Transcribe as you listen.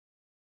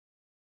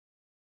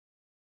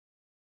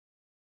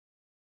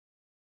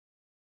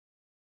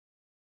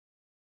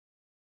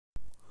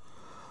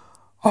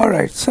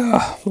Alright, so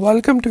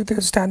welcome to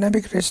this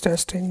dynamic range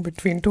testing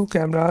between two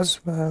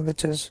cameras,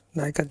 which is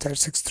Nikon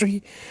Z6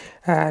 III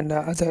and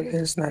other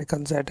is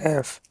Nikon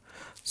Zf.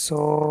 So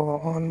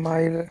on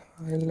my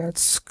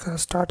let's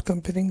start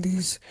comparing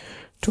these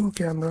two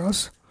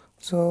cameras.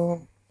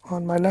 So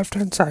on my left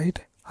hand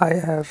side I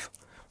have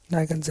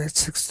Nikon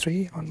Z6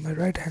 III, on my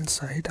right hand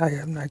side I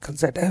have Nikon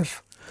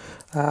Zf.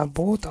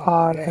 Both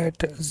are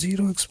at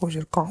zero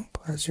exposure comp,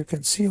 as you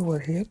can see over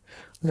here.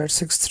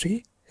 Z6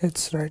 III,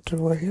 it's right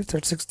over here,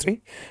 Z6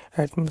 III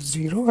at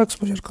zero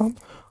exposure comp.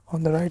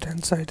 On the right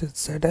hand side is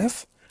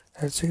Zf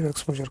at zero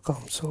exposure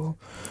comp. So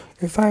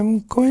if I'm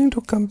going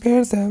to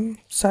compare them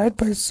side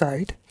by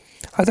side,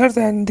 other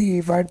than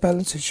the white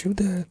balance issue,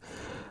 the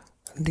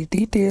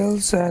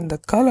details and the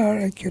color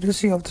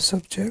accuracy of the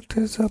subject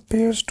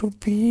appears to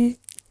be,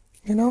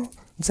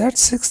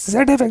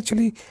 Zf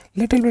actually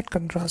little bit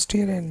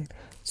contrastier and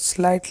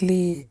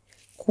slightly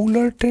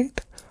cooler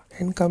tint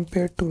in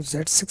compared to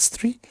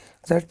Z6 III.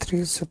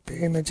 Z3's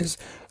images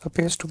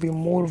appears to be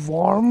more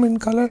warm in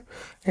color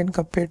in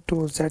compared to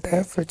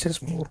Zf, which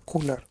is more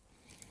cooler.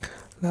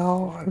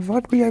 Now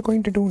what we are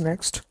going to do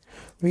next,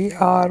 we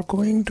are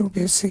going to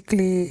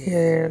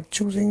basically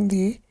choosing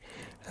the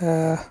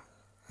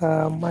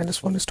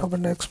 -1 stop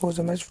and expose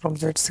image from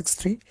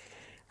Z6 III,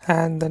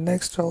 and the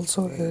next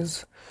also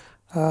is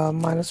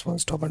 -1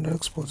 stop under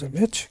expose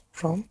image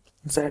from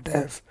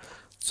Zf.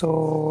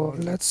 So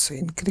let's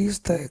increase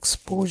the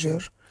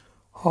exposure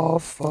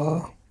of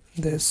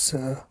this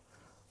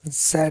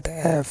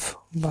Zf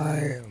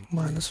by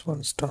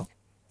 -1 stop.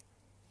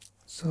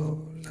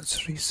 So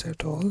let's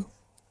reset all.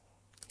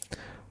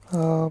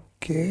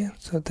 Okay,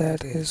 so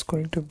that is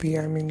going to be,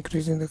 I'm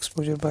increasing the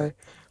exposure by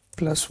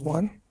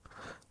 +1,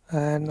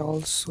 and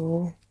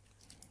also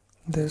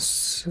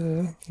this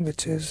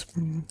which is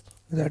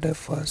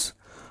Zf was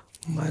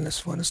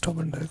 -1 stop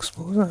under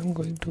expose, I'm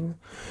going to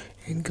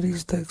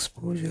increase the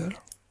exposure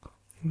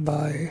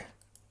by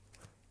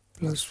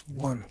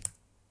 +1.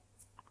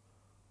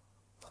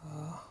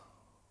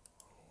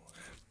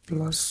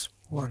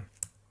 +1.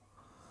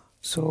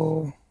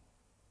 So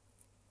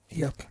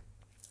yep.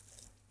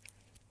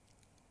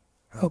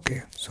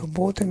 Okay, so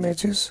both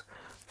images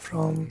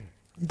from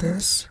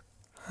this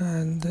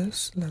and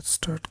this, let's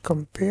start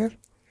compare.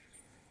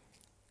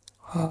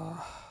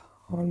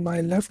 On my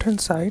left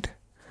hand side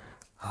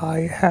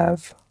I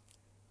have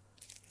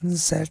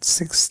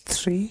Z6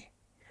 III,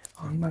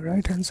 on my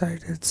right hand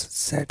side it's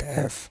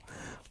Zf.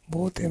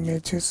 Both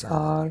images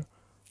are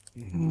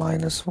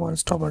 -1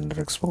 stop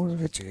under expose,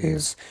 which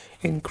is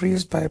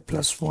increased by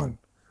 +1.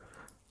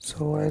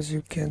 So as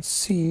you can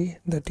see,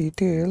 the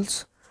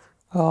details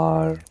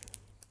are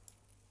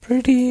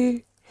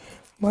pretty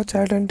much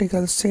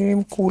identical,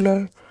 same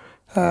cooler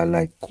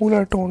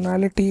cooler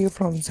tonality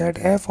from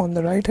Zf on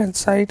the right hand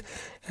side,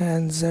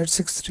 and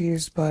Z6 III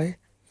is by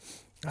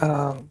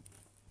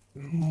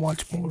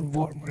much more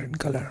warmer in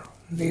color.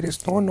 There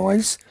is no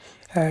noise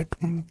at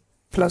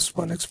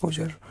 +1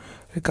 exposure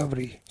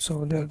recovery.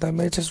 So the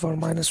images were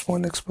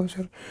 -1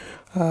 exposure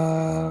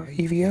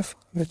EVF,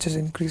 which is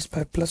increased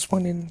by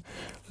 +1 in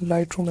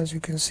Lightroom, as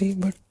you can see,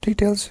 but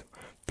details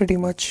pretty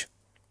much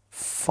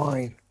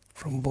fine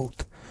from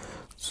both.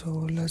 So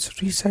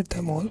let's reset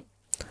them all.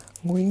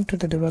 Going to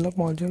the develop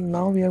module,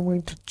 now we are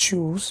going to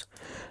choose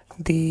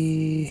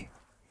the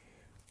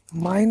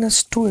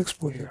 -2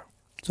 exposure.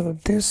 So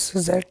this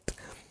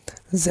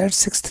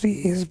Z6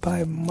 III is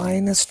by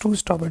 -2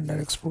 stop under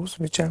expose,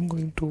 which I'm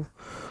going to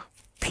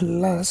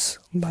plus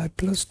by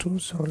 +2.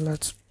 So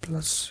let's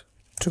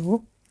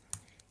 +2.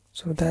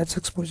 So that's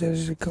exposure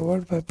is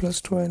recovered by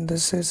 +2, and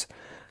this is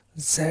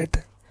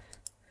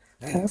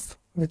Zf,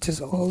 which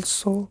is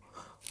also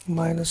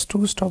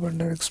 -2 stop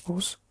under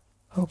expose.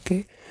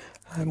 Okay,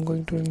 I'm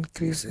going to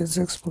increase its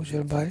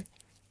exposure by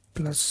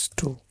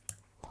 +2.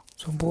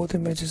 So both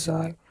images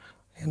are,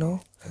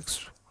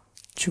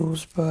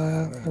 choose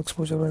by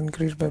exposure will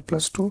increase by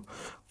 +2.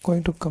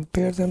 Going to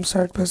compare them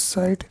side by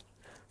side.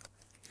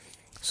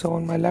 So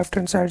on my left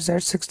hand side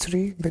Z6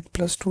 III with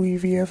 +2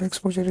 EVF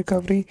exposure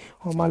recovery,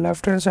 on my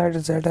left hand side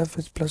Zf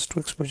with +2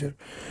 exposure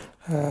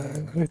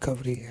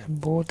recovery.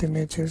 Both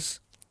images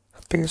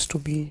appears to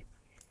be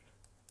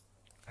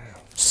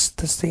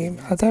the same,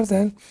 other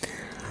than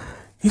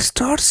you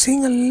start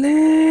seeing a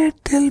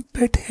little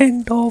bit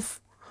hint of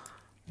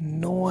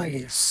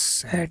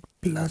noise at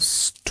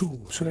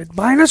 +2. So at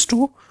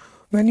 -2,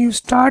 when you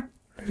start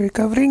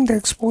recovering the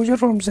exposure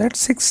from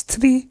Z6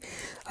 III,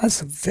 a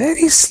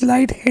very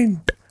slight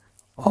hint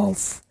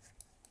of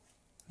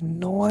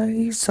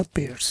noise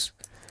appears,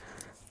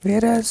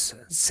 whereas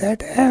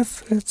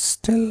Zf, it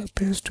still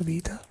appears to be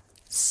the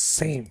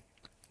same,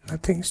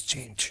 nothing's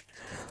changed.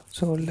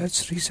 So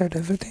let's reset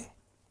everything,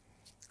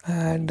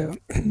 and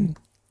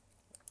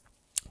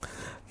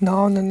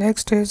now the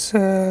next is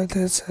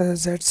this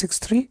Z6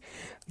 III.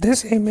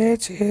 This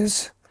image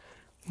is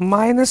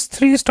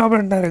 -3 stop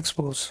under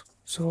expose,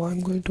 so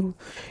I'm going to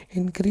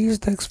increase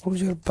the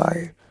exposure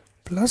by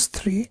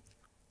 +3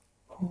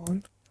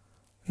 on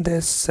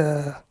this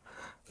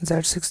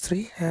Z6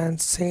 III,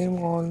 and same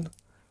on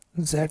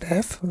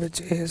ZF,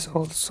 which is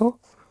also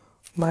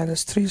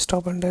 -3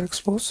 stop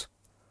underexpose.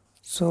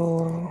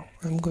 So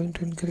I'm going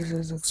to increase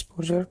its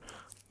exposure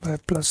by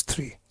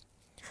 +3,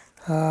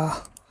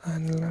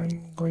 and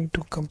I'm going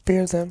to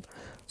compare them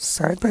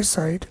side by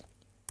side.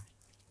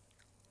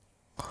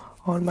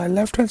 On my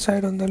left hand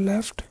side, on the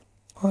left,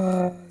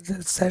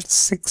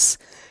 Z6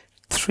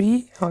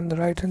 III, on the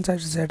right hand side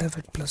ZF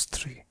at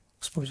 +3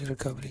 exposure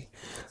recovery.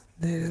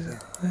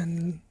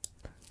 And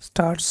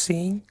start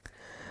seeing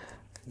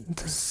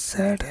the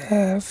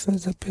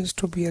ZF appears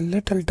to be a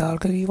little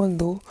darker, even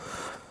though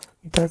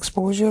the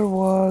exposure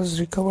was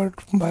recovered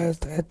by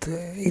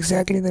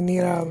exactly the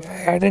near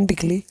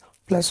identically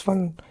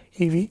 +1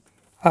 EV,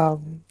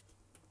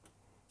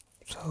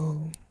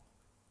 so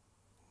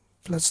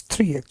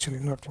 +3 actually,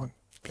 not 1,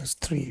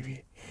 +3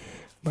 EV,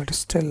 but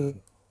still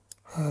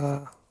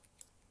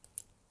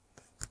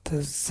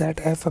the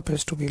ZF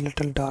appears to be a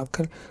little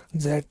darker.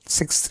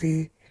 Z6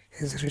 III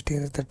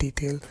retains the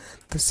detail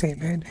the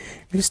same, and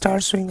we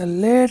start showing a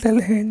little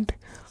hint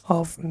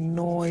of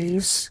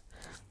noise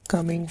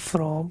coming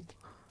from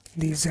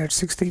the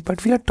Z6 III,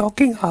 but we are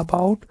talking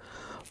about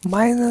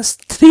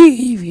 -3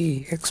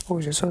 EV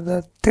exposure, so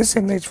that this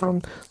image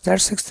from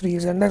Z6 III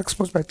is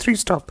underexposed by 3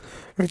 stop,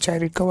 which I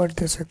recovered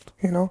this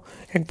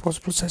in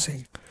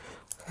post-processing.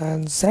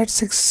 And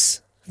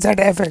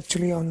ZF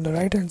actually on the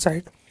right hand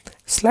side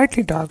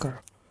slightly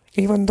darker,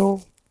 even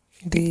though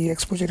the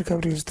exposure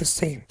recovery is the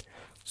same.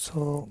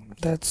 So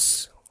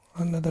that's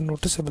another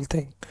noticeable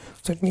thing.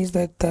 So it means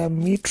that the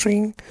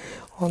metering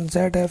on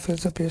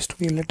ZF appears to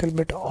be a little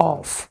bit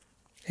off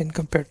in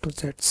compared to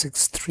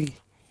Z6 III.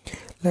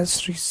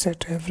 Let's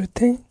reset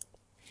everything,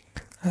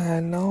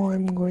 and now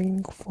I'm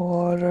going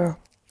for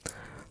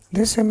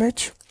this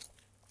image.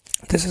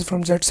 This is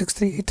from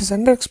Z6 III. It is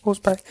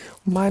underexposed by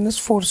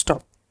 -4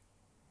 stop.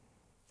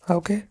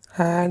 Okay,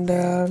 and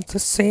the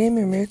same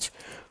image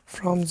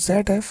from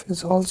ZF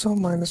is also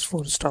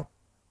 -4 stop.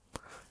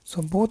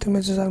 So both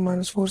images are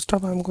 -4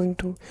 stop. I'm going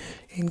to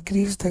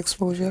increase the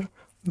exposure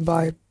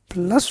by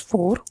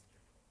 +4.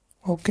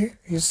 Okay,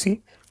 you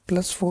see,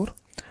 +4,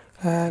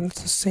 and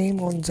it's the same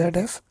on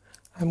ZF.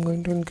 I'm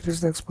going to increase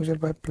the exposure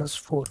by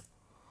 +4.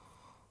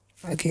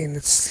 Again,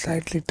 it's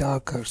slightly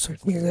darker, so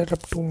it means that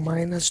up to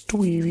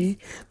 -2 EV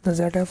the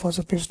ZF was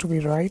supposed to be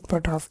right,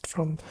 but after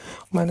from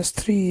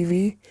 -3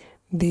 EV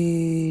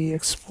the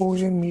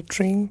exposure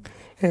metering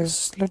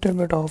is little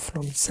bit off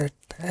from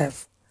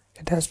ZF.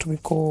 It has to be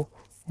go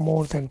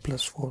more than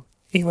 +4,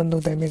 even though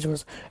the image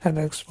was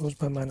underexposed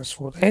by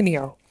 -4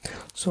 anyhow.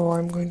 So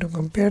I'm going to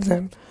compare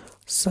them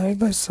side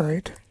by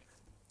side.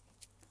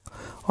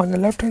 On the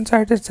left hand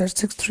side is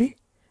Z6 III,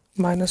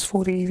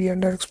 -4 EV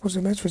underexposed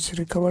image, which is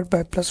recovered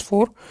by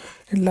 +4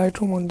 in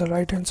Lightroom. On the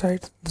right hand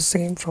side, the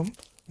same from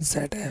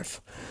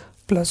ZF,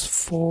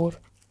 +4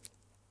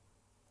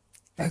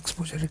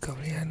 exposure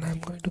recovery, and I'm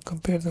going to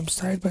compare them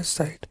side by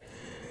side.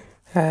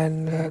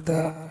 And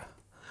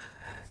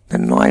the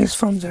noise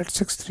from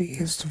Z6 III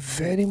is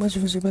very much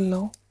visible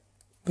now,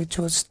 which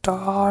will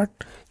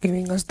start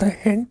giving us the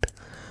hint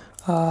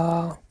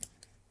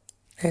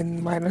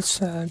in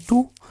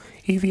 -2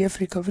 EVF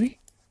recovery,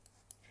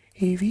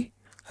 EV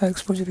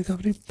exposure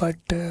recovery, but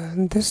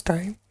this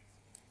time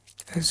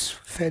is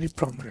very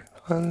prominent.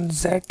 On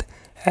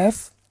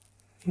ZF,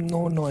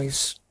 no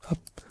noise,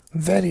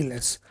 very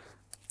less,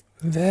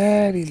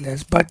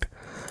 but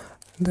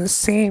the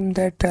same,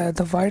 that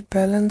the white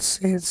balance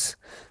is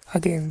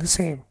again the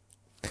same.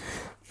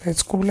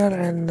 It's cooler,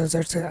 and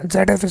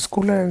ZF is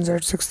cooler and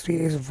Z6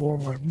 III is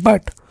warmer,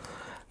 but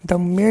the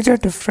major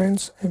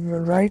difference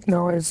right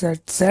now is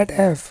that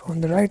ZF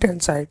on the right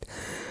hand side,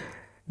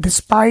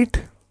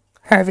 despite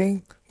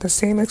having the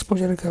same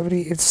exposure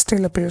recovery, it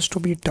still appears to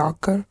be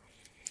darker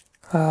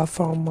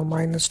from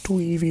 -2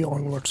 EV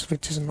onwards,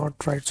 which is not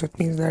right. So it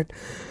means that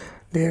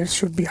there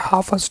should be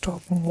half a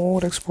stop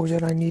more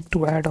exposure I need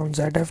to add on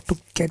ZF to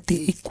get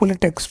the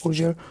equivalent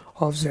exposure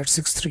of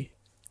Z6 III.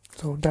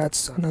 So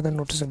that's another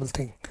noticeable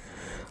thing.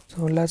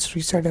 So let's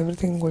reset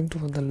everything, going to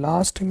the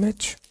last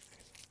image.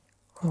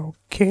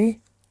 Okay,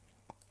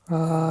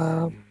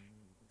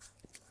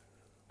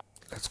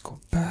 let's go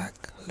back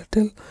a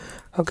little.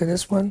 Okay,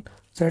 this one,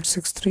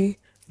 Z6 III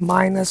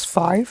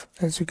 -5,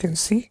 as you can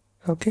see.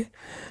 Okay,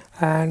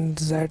 and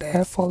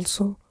ZF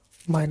also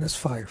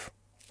 -5.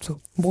 So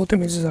both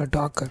images are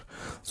darker.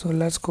 So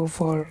let's go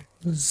for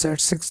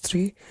Z6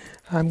 III.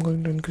 I'm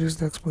going to increase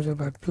the exposure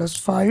by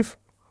 +5.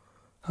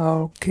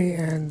 Okay,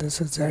 and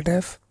this is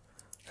ZF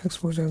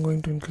exposure. I'm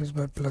going to increase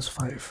by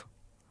 +5.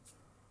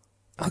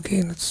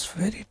 Again, it's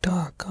very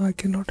dark. I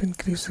cannot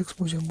increase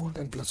exposure more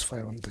than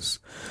 +5 on this.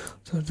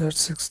 So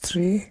Z6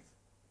 III,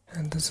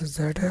 and this is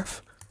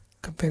ZF.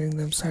 Comparing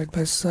them side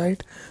by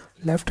side,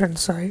 left hand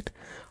side.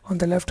 On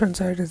the left hand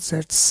side is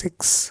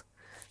Z6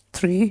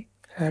 III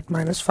at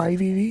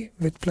 -5 EV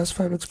with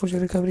 +5 exposure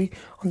recovery.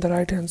 On the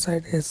right hand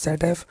side is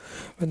ZF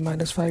with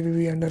 -5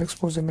 EV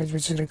underexposed image,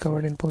 which is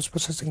recovered in post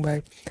processing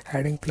by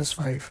adding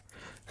 +5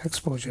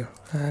 exposure.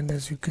 And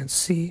as you can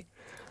see,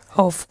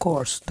 Of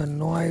course, the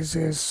noise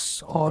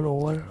is all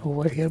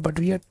over here, but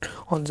we are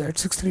on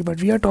Z6 III,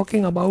 but we are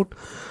talking about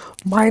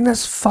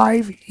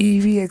 -5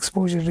 EV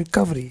exposure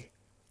recovery,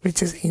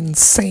 which is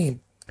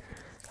insane.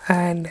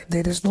 And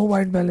there is no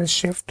white balance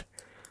shift,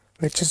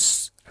 which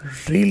is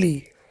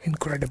really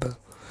incredible.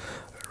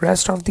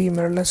 Rest of the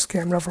mirrorless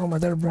camera from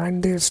other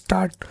brand, they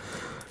start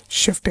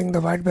shifting the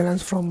white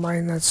balance from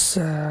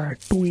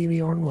 -2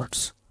 EV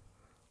onwards.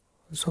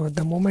 So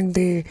the moment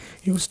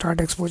you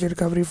start exposure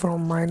recovery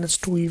from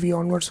 -2 EV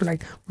onwards, so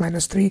like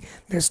 -3,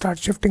 they start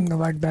shifting the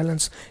white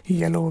balance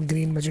yellow,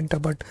 green, magenta.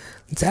 But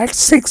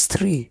Z6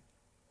 III,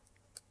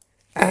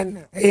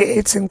 and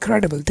it's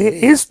incredible, there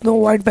is no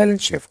white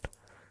balance shift.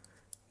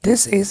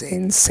 This is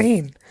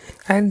insane.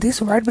 And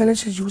this white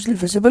balance is usually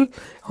visible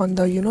on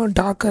the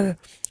darker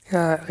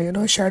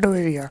shadow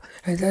area,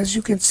 and as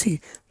you can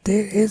see,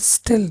 there is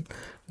still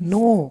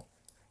no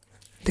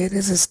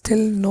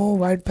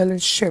white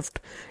balance shift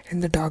in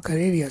the darker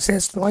areas.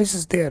 Yes, noise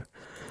is there,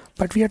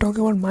 but we are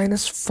talking about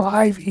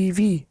 -5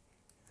 EV.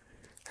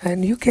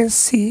 And you can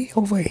see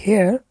over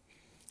here,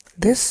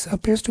 this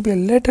appears to be a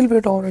little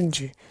bit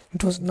orangey.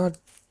 It was not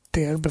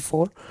there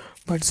before,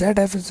 but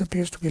ZF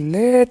appears to be a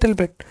little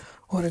bit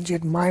orangey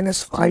at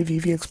 -5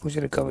 EV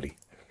exposure recovery.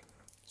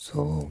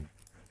 So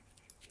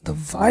the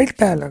white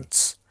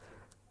balance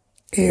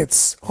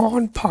is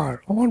on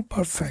par, on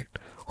perfect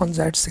on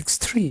Z6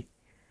 III.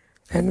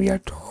 And we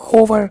are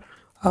over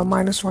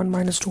 -1,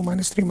 -2,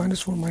 -3,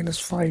 -4,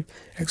 -5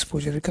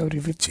 exposure recovery,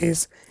 which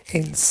is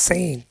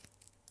insane.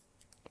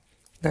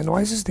 The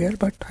noise is there,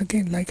 but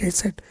again, like I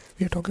said,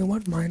 we are talking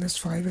about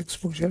 -5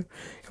 exposure,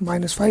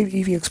 -5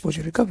 EV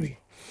exposure recovery.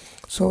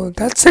 So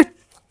that's it.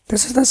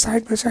 This is the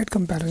side-by-side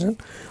comparison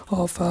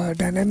of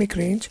dynamic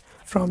range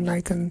from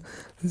Nikon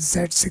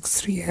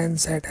Z6 III and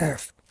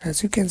ZF.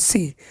 As you can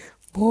see,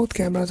 both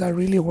cameras are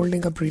really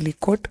holding up really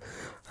good.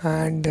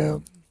 And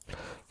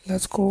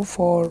let's go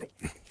for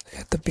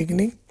at the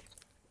beginning,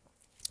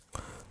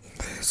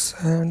 this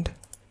and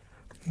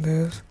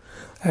this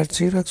at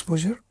 0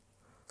 exposure,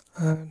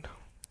 and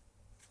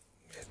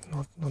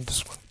not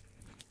this one,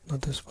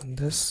 not this one,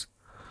 this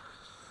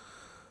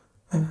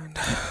and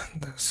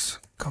this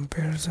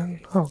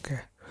comparison.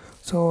 Okay,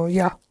 so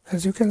yeah,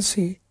 as you can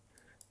see,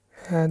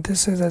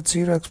 this is at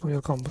 0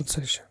 exposure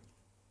compensation,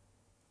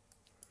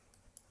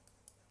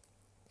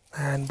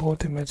 and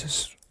both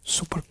images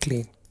super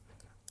clean,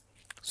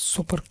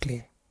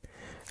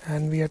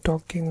 and we are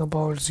talking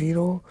about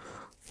 0.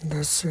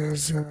 This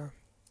is -1,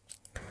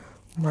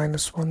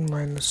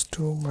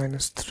 -2,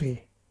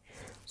 -3.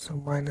 So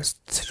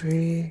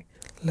 -3,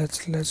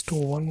 let's do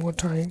one more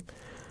time,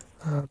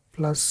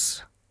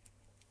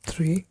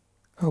 +3.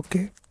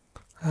 Okay,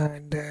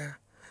 and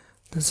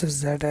this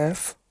is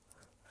ZF.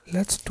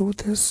 Let's do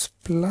this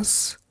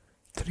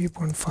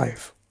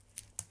 +3.5.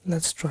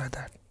 let's try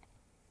that.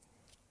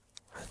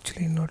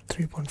 Actually not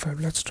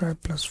 3.5, let's try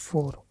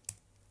 +4.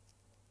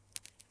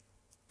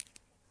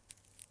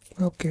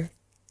 Okay,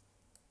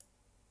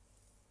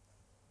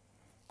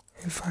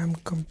 if I'm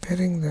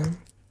comparing them,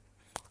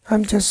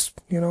 I'm just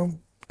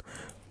doing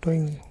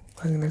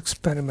an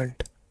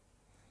experiment.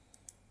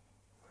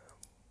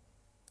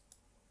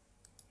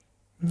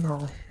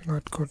 No,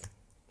 not good.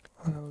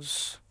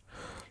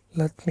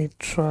 Let me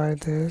try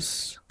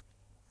this.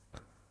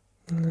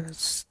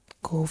 Let's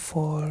go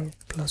for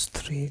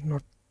 +3.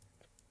 Not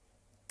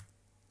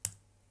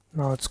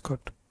now, it's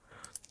good.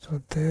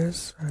 So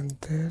this and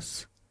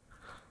this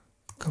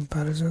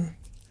comparison.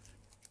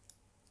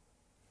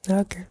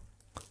 Okay,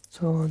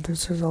 so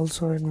this is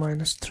also at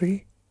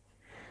 -3,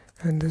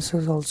 and this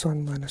is also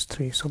in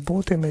 -3. So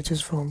both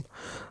images from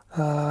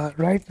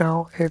right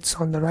now, it's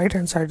on the right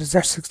hand side is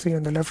Z6 III,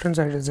 on the left hand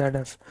side is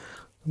ZF.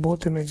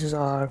 Both images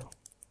are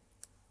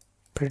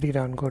pretty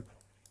darn good.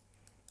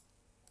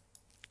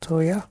 So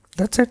yeah,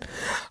 that's it.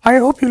 I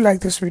hope you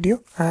like this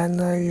video, and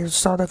you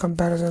saw the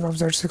comparison of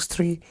Z6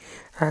 III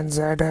and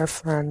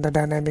ZF, and the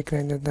dynamic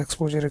range and the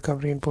exposure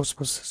recovery in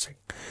post-processing.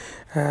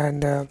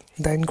 And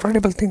the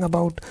incredible thing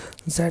about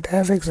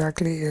ZF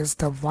exactly is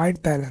the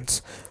white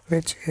balance,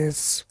 which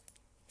is,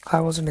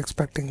 I wasn't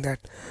expecting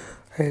that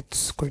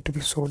it's going to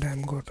be so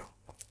damn good.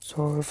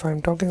 So if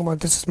I'm talking about,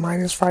 this is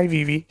 -5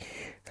 EV,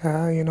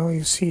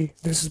 you see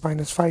this is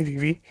 -5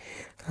 EV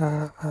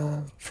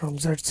from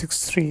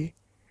Z6 III.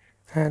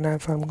 And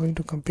if I'm going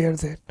to compare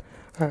that,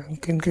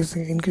 increase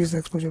the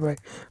exposure by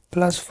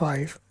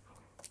 +5,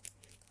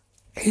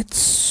 it's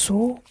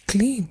so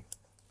clean,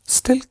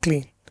 still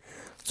clean.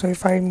 So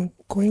if I'm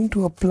going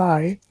to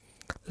apply,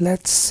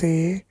 let's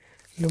say,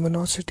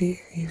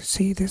 luminosity, you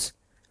see this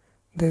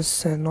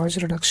noise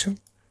reduction,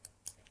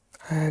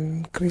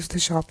 and increase the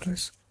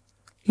sharpness.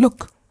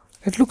 Look,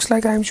 it looks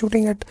like I'm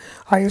shooting at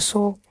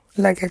ISO,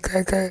 like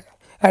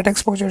at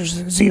exposure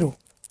 0.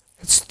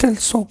 It's still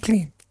so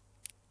clean.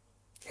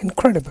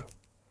 Incredible.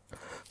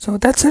 So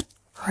that's it.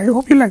 I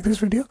hope you like this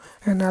video,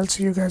 and I'll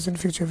see you guys in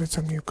future with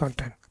some new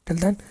content. Till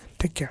then,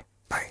 take care.